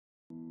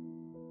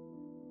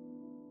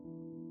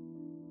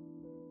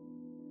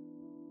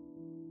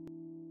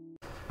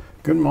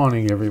Good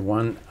morning,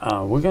 everyone.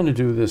 We're going to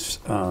do this.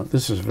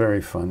 This is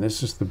very fun.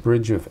 This is the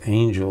Bridge of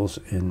Angels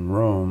in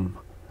Rome.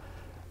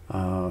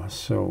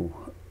 So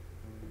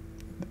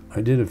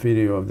I did a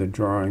video of the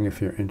drawing.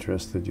 If you're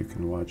interested, you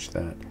can watch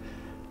that.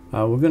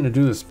 We're going to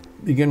do this.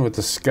 Begin with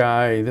the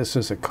sky. This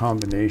is a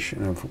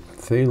combination of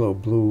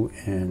phthalo blue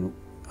and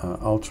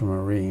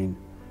ultramarine.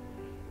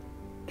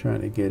 Trying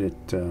to get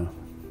it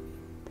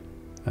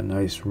a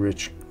nice,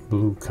 rich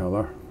blue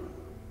color.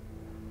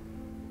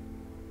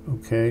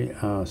 Okay,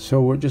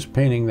 so we're just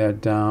painting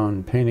that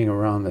down, painting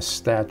around the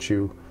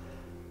statue.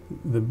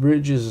 The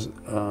bridge is,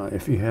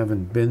 if you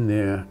haven't been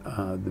there,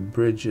 the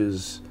bridge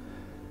is,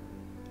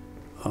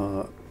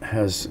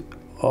 has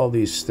all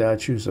these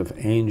statues of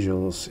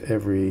angels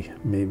every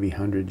maybe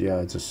 100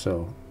 yards or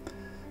so.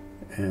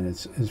 And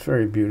it's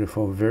very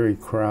beautiful, very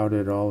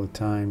crowded all the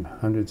time,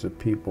 hundreds of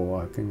people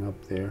walking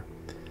up there.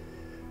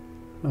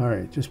 All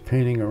right, just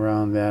painting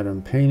around that.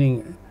 I'm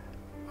painting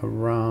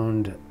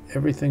around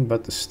everything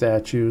but the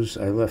statues.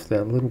 I left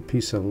that little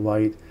piece of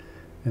light,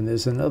 and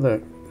there's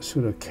another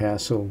sort of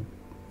castle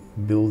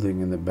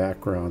building in the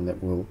background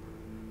that we'll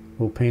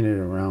paint it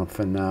around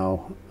for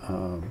now.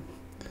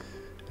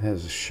 It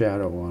has a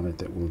shadow on it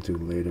that we'll do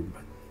later,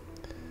 but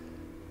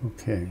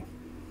okay.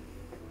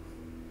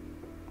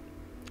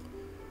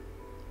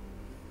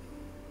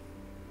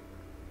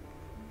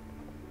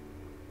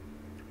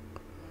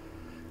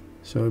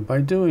 So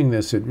by doing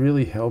this, it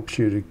really helps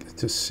you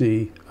to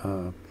see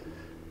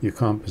your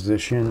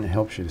composition. It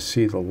helps you to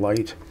see the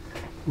light,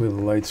 where the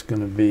light's going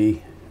to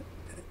be,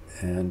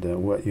 and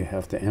what you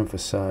have to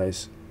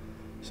emphasize.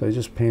 So I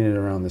just painted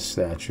around the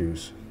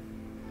statues.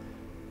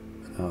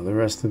 The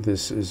rest of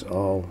this is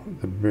all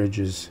the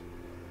bridges.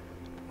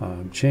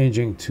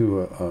 Changing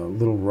to a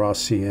little raw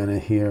sienna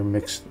here,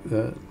 mixed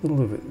a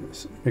little of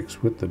it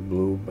mixed with the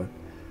blue, but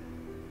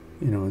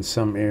you know, in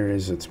some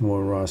areas it's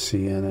more raw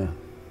sienna.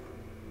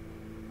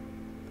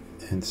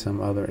 In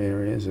some other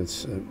areas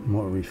it's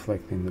more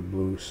reflecting the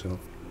blue. So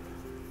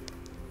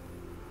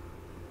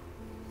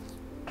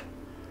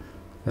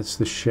that's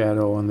the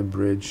shadow on the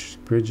bridge.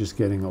 The bridge is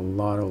getting a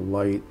lot of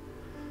light,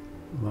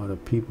 a lot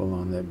of people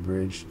on that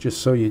bridge.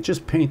 Just so you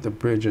just paint the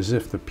bridge as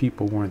if the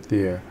people weren't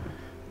there.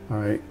 All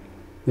right,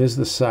 there's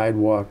the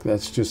sidewalk.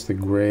 That's just the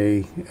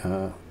gray.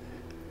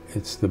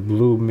 It's the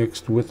blue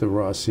mixed with the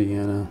raw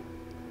sienna.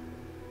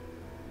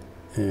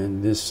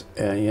 And this,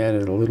 I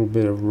added a little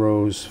bit of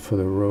rose for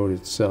the road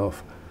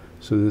itself.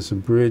 So there's a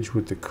bridge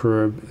with the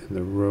curb and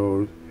the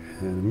road,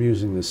 and I'm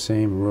using the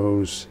same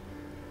rose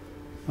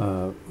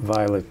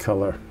violet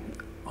color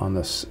on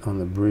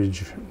the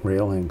bridge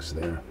railings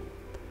there.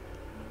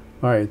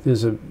 All right,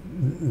 there's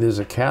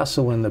a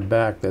castle in the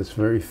back that's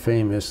very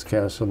famous.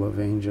 Castle of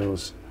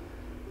Angels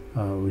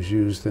was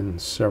used in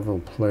several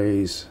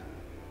plays,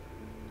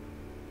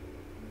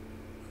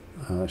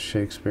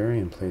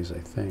 Shakespearean plays, I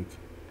think.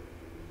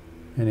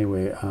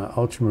 Anyway,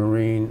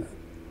 ultramarine,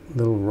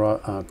 little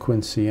raw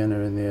quin sienna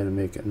in there to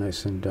make it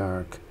nice and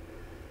dark.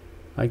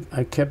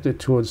 I kept it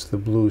towards the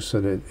blue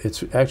so that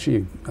it's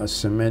actually a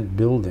cement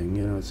building.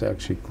 You know, it's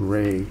actually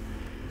gray,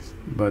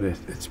 but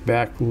it's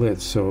backlit,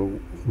 so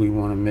we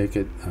want to make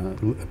it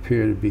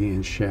appear to be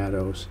in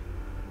shadows.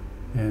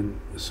 And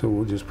so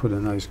we'll just put a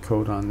nice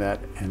coat on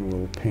that, and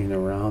we'll paint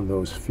around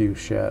those few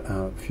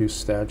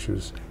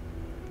statues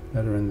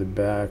that are in the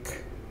back.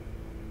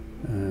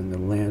 And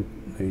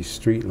the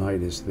street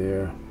light is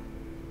there.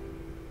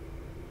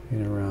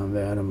 And around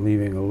that, I'm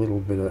leaving a little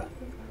bit of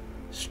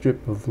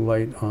strip of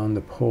light on the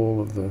pole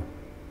of the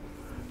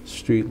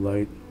street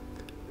light.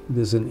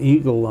 There's an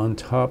eagle on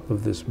top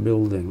of this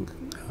building,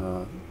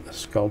 a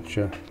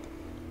sculpture.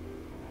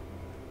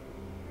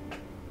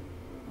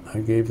 I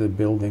gave the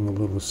building a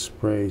little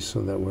spray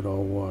so that would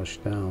all wash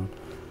down.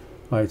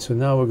 All right, so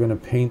now we're going to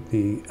paint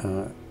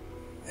the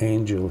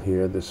angel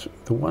here.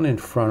 The one in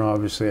front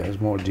obviously has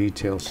more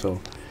detail,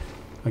 so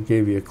I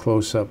gave you a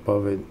close-up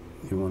of it.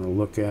 You want to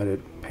look at it,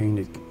 paint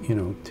it, you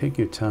know, take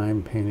your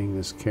time painting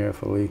this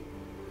carefully.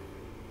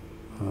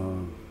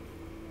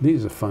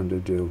 These are fun to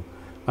do.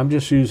 I'm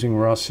just using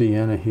raw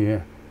sienna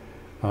here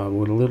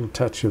with a little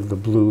touch of the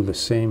blue, the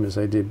same as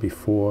I did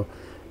before.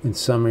 In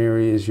some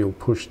areas you'll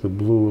push the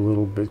blue a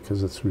little bit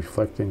because it's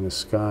reflecting the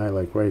sky,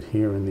 like right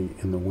here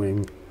in the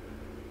wing.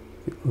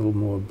 A little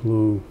more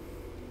blue,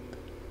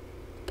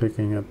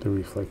 picking up the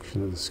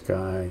reflection of the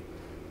sky.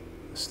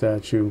 The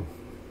statue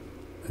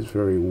is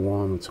very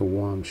warm. It's a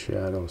warm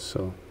shadow,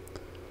 so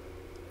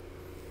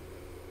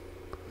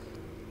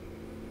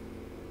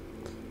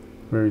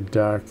very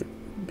dark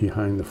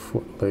behind the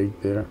foot leg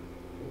there.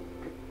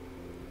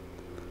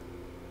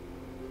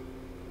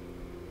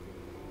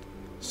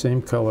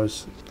 Same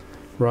colors,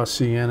 raw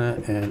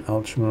sienna and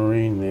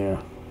ultramarine there.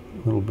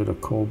 A little bit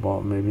of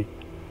cobalt maybe.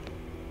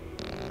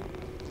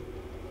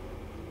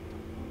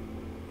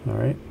 All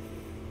right.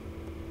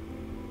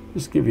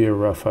 Just give you a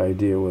rough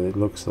idea what it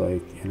looks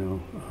like, you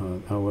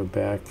know. Now we're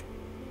back.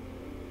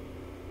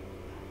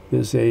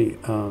 There's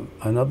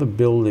another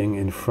building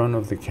in front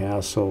of the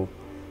castle.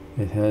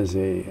 It has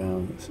a,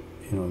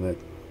 you know, that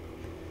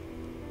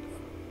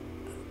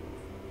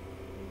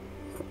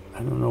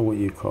don't know what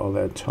you call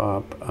that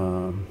top.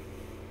 You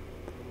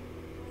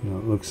know,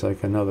 it looks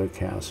like another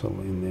castle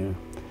in there.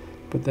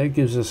 But that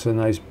gives us a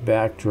nice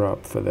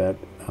backdrop for that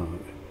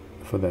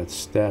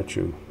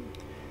statue.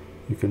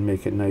 You can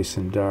make it nice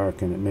and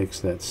dark, and it makes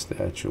that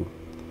statue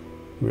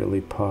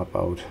really pop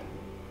out.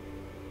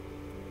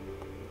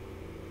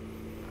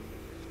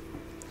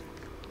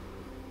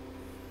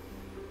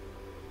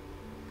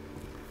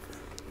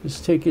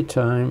 Just take your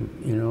time,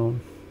 you know,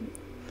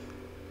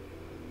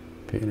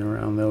 paint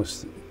around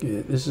those.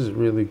 Yeah, this is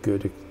really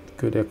good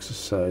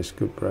exercise,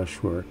 good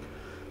brushwork.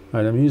 All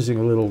right, I'm using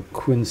a little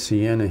Quin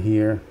Sienna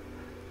here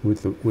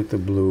with the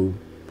blue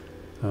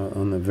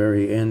on the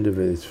very end of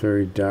it. It's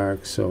very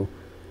dark, so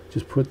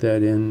just put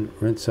that in,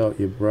 rinse out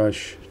your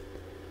brush,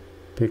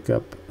 pick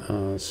up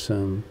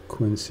some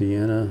Quin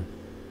Sienna,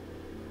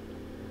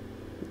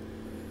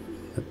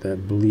 let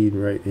that bleed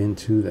right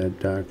into that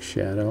dark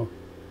shadow.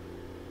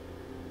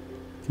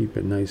 Keep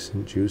it nice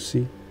and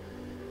juicy.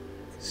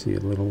 See a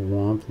little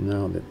warmth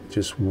now, that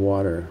just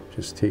water,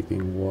 just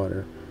taking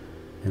water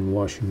and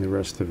washing the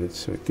rest of it,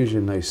 so it gives you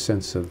a nice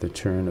sense of the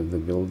turn of the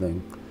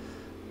building.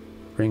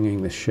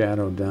 Bringing the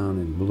shadow down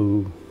in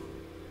blue,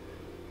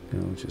 you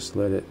know, just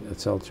let it,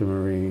 it's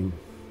ultramarine.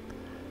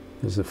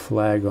 There's a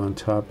flag on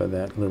top of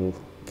that little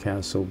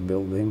castle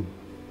building.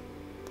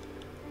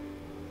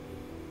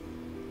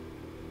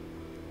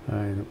 All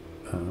right,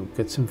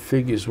 get some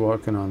figures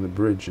walking on the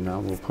bridge now.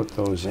 We'll put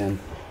those in.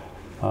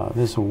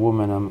 There's a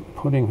woman, I'm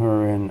putting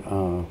her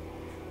in,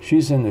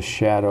 she's in the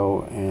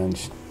shadow and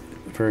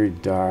very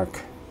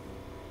dark.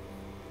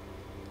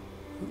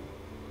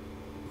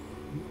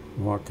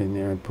 Walk in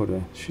there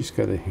and she's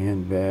got a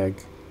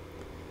handbag.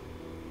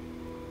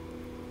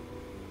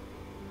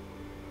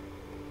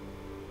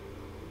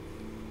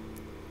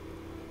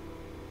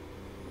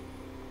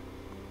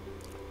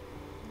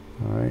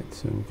 All right,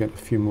 so we've got a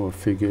few more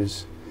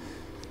figures.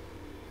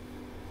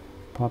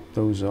 Pop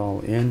those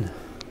all in.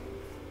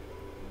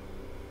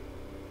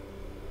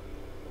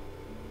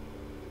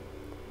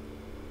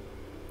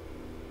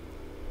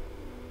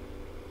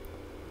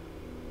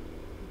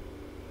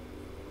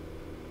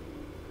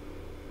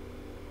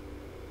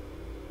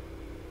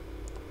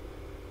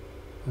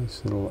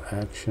 Nice little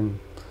action.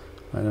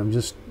 And I'm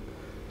just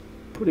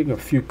putting a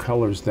few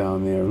colors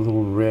down there, a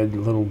little red, a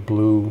little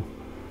blue,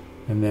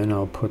 and then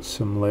I'll put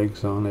some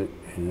legs on it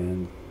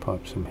and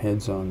pop some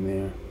heads on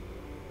there.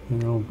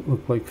 And it'll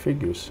look like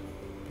figures.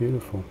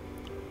 Beautiful.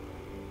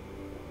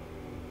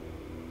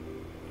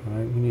 All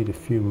right, we need a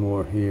few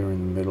more here in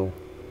the middle.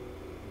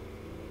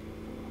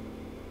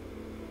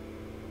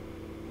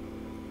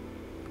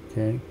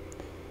 Okay.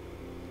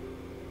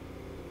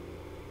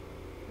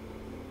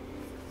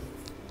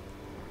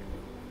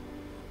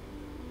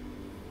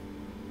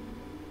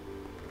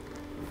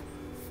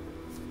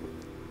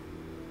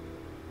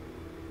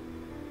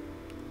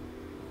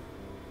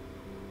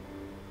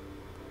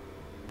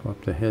 Pop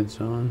the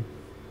heads on.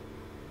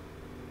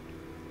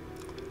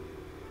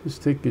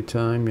 Just take your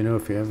time, you know,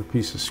 if you have a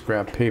piece of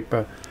scrap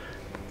paper,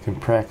 you can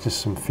practice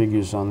some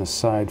figures on the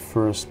side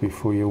first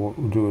before you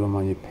do them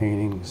on your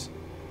paintings.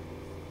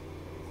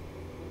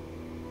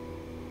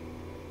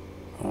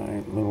 All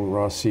right, little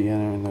raw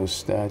sienna in those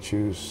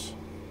statues.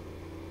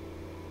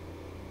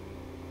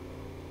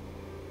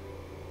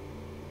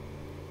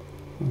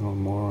 A little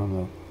more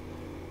on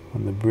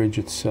the bridge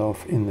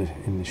itself,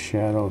 in the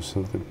shadows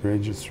of the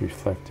bridge. It's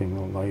reflecting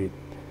the light.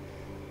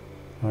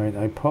 All right,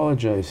 I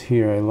apologize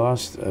here. I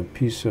lost a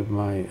piece of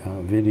my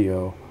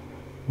video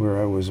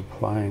where I was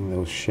applying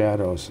those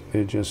shadows.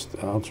 They're just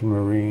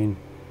ultramarine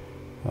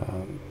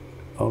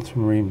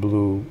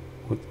blue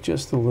with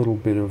just a little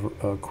bit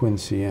of Quin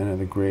Sienna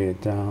to gray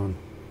it down.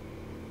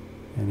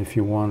 And if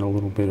you want a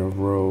little bit of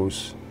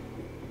rose,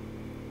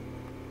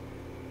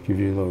 give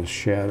you those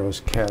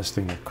shadows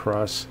casting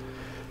across.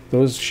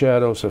 Those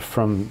shadows are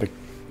from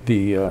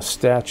the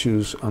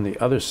statues on the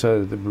other side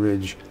of the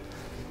bridge,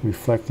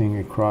 reflecting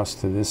across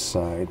to this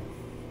side,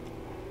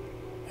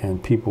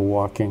 and people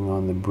walking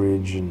on the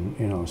bridge, and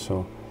you know,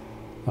 so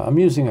I'm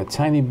using a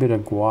tiny bit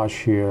of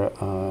gouache here.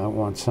 I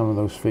want some of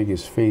those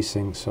figures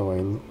facing,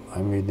 so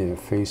I made their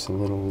face a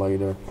little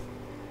lighter,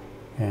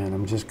 and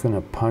I'm just going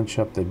to punch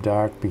up the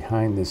dark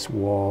behind this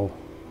wall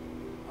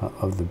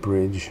of the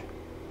bridge.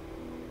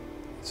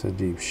 It's a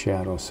deep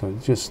shadow, so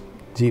just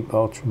deep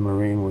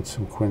ultramarine with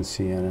some Quin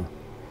Sienna,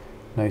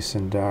 nice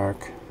and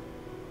dark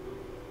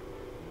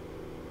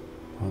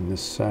on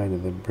this side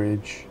of the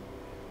bridge.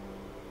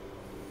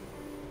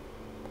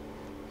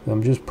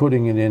 I'm just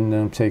putting it in, and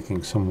I'm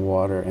taking some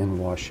water and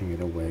washing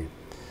it away.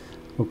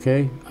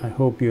 Okay, I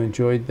hope you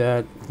enjoyed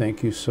that.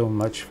 Thank you so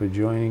much for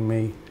joining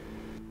me.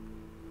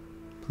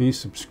 Please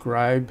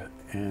subscribe,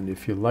 and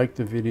if you like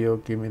the video,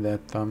 give me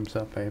that thumbs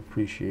up. I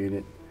appreciate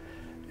it.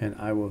 And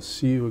I will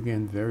see you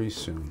again very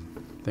soon.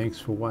 Thanks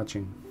for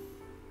watching.